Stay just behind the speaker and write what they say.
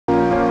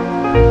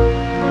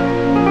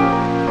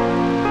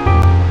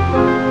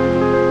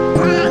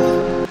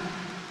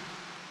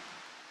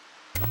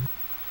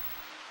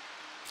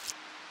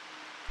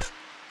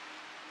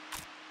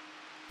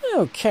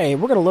Okay,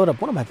 we're going to load up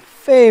one of my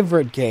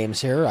favorite games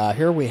here.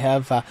 Here we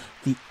have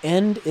The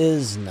End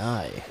is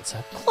Nigh. It's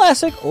a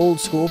classic,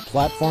 old-school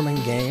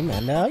platforming game,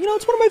 and,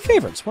 it's one of my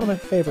favorites. One of my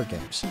favorite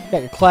games. You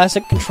got your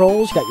classic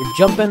controls, you got your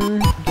jumping,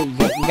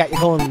 you got your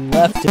going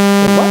left. What?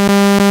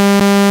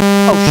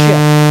 Oh, shit.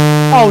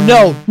 Oh,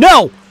 no.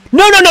 No!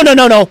 No, no, no, no,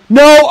 no, no!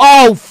 No!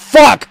 Oh,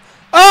 fuck!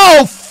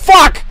 Oh,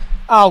 fuck!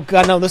 Oh,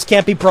 God, no, this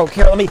can't be broke.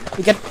 Here, let me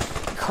get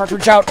the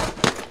cartridge out.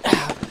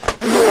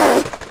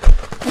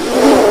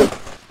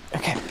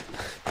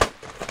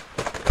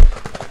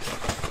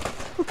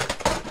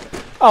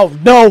 Oh,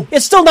 no!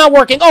 It's still not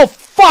working! Oh,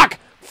 fuck!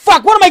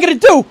 Fuck! What am I gonna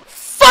do?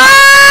 Fuck!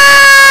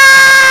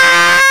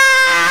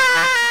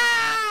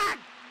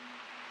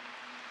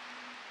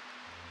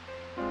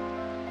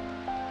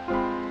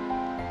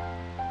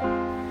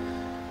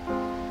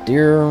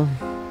 Dear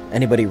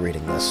anybody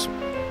reading this,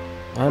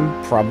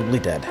 I'm probably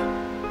dead.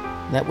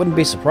 That wouldn't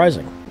be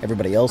surprising.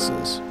 Everybody else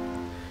is.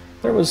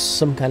 There was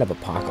some kind of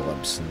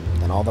apocalypse,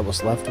 and then all that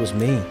was left was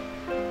me.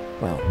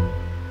 Well,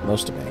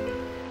 most of me.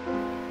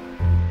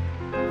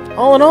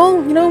 All in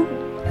all,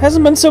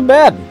 hasn't been so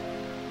bad.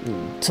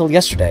 Until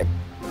yesterday.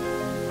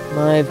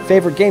 My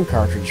favorite game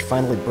cartridge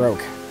finally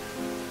broke.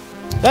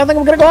 I think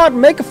I'm gonna go out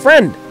and make a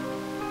friend.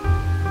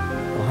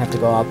 I'll have to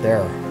go out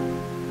there.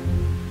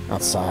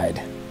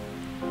 Outside.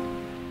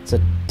 It's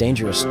a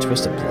dangerous,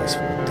 twisted place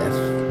full of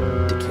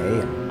death,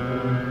 decay,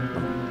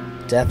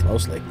 and death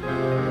mostly.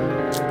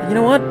 But you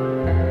know what?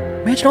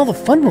 Imagine all the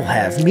fun we'll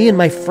have, me and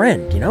my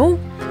friend,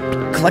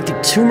 Collecting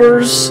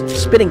tumors,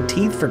 spitting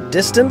teeth for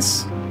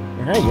distance.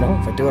 Hey,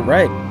 if I do it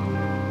right,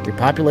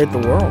 repopulate the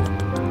world.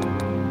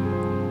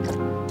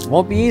 It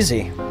won't be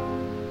easy,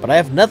 but I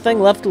have nothing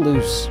left to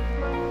lose,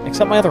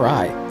 except my other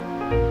eye.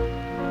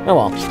 Oh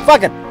well,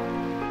 fuck it!